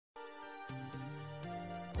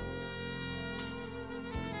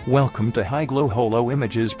Welcome to Hi-Glo Holo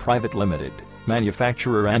Images Private Limited,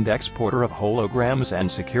 manufacturer and exporter of holograms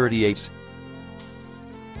and security aids.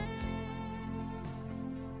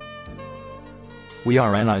 We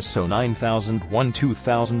are an ISO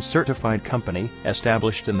 9001-2000 certified company,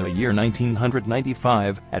 established in the year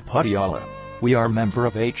 1995 at Patiala. We are member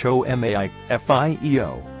of HOMAI,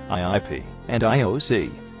 FIEO, IIP, and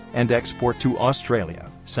IOC, and export to Australia,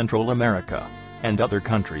 Central America, and other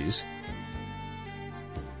countries.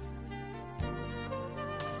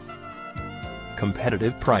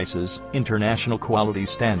 Competitive prices, international quality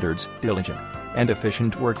standards, diligent and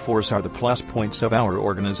efficient workforce are the plus points of our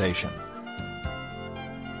organization.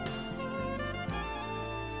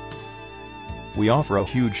 We offer a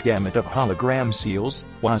huge gamut of hologram seals,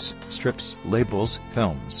 WAS, strips, labels,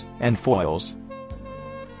 films, and foils.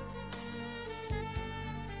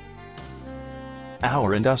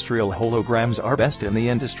 Our industrial holograms are best in the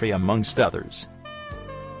industry amongst others.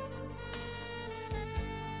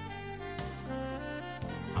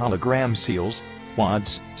 Hologram seals,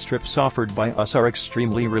 WADs, strips offered by us are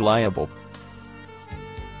extremely reliable.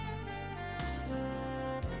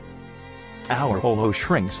 Our Holo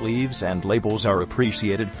shrink sleeves and labels are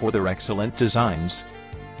appreciated for their excellent designs.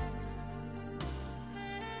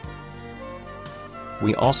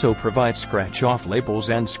 We also provide scratch-off labels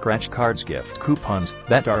and scratch cards gift coupons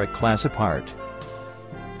that are a class apart.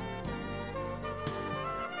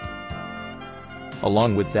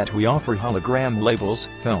 Along with that, we offer hologram labels,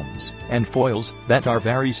 films, and foils that are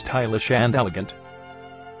very stylish and elegant.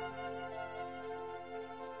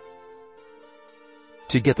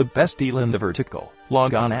 To get the best deal in the vertical,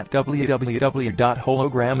 log on at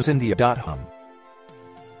www.hologramsindia.com.